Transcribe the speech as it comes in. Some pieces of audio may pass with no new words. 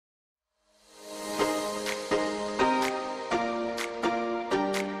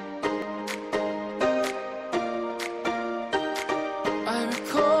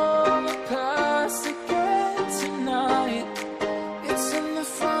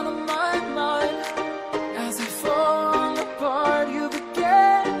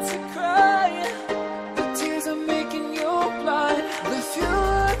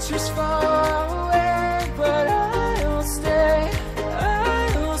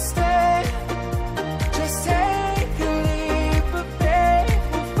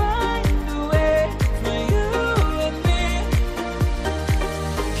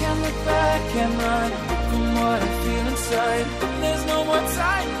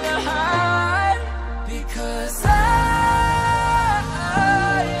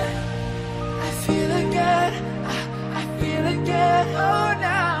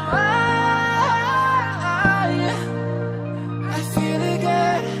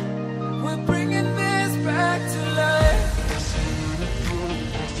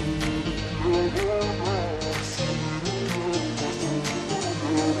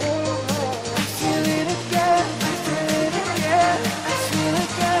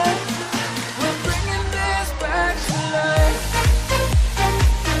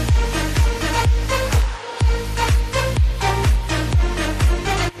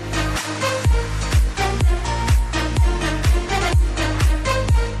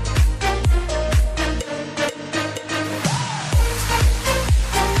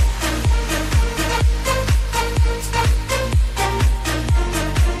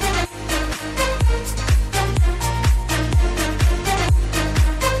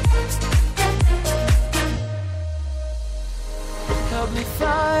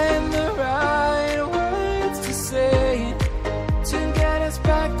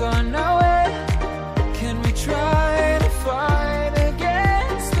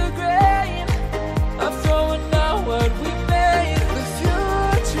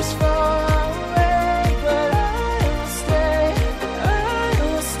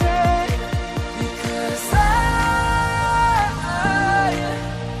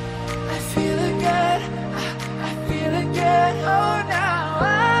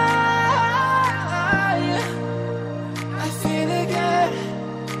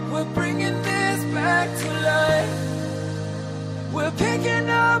picking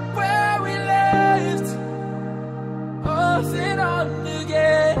up where we left, off and on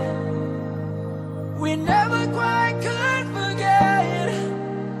again. We never quite could forget,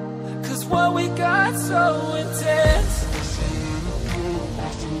 'cause what we got so intense.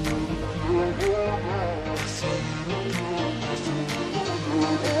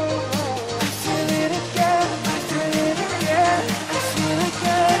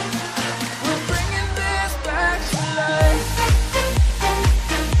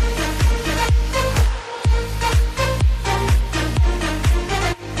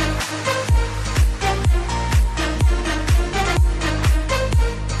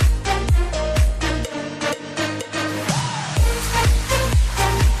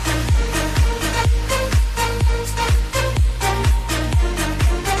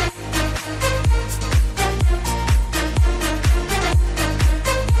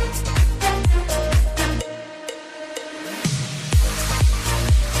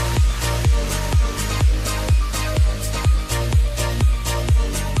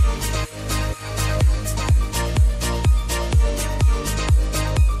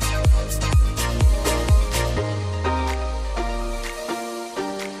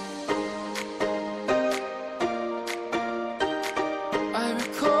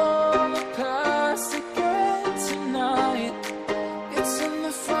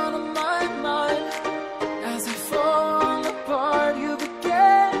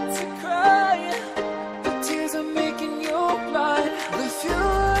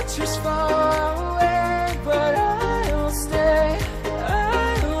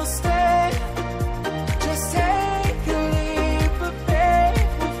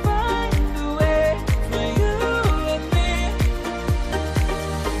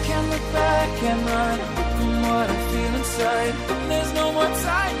 There's no more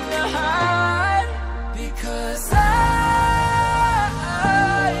time to hide, because I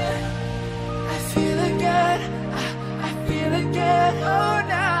feel again, I feel again. Oh,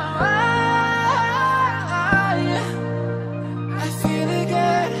 now I feel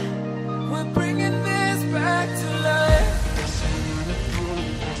again. We're bringing this back to life.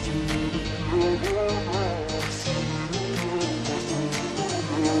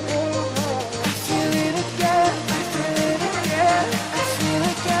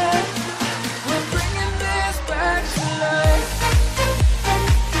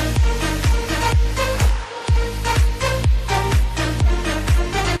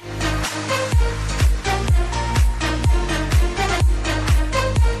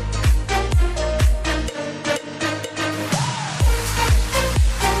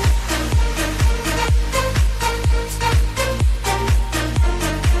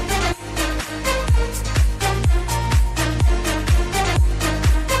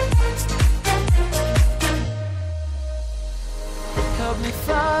 Help me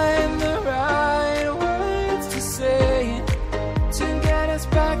find the right words to say to get us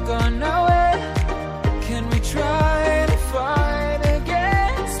back on our way. Can we try to fight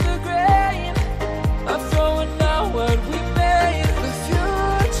against the grain of throwing out what we made? The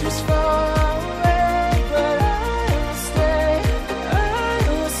future's far away, but I will stay,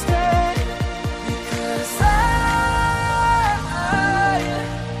 because I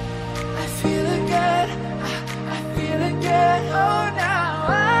feel again, I feel again. Oh, now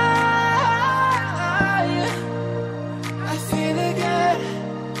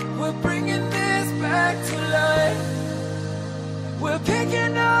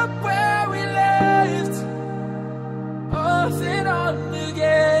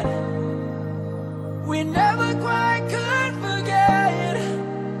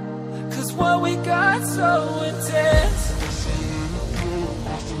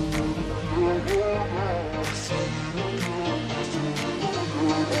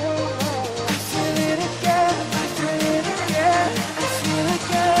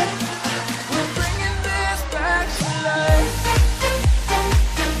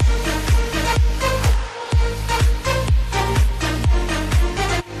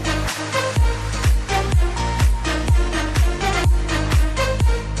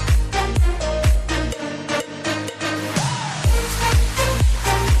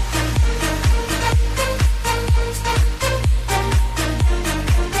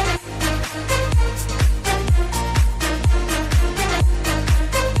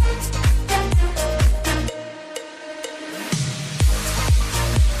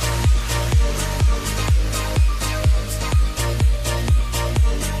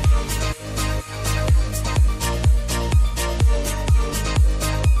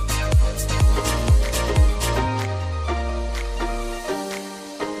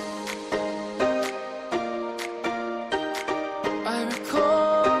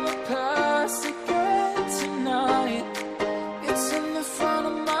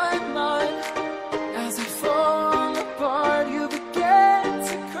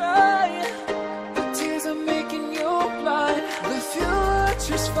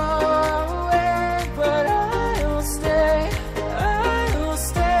us far away, but I will stay, I will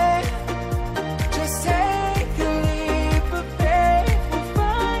stay. Just take a leap of faith, we'll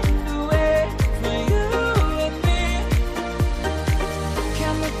find a way for you and me.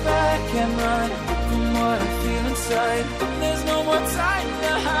 Can't look back and run from what I feel inside. There's no more time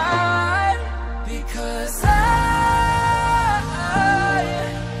to hide, because I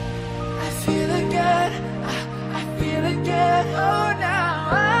feel again, I feel again. Oh, now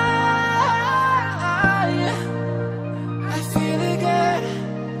I feel again.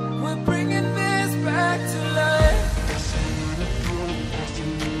 We're bringing this back to life.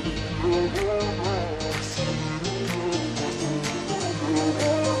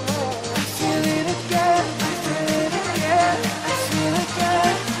 I feel it again, I feel it again, I feel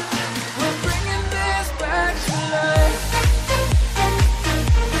again. We're bringing this back to life.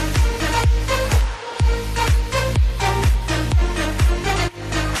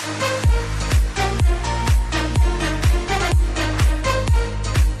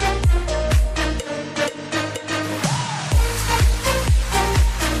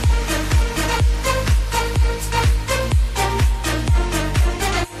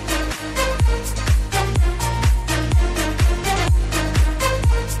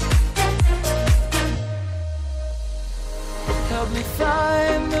 Help me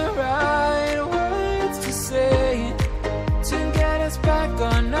find the right words to say to get us back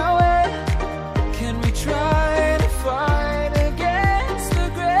on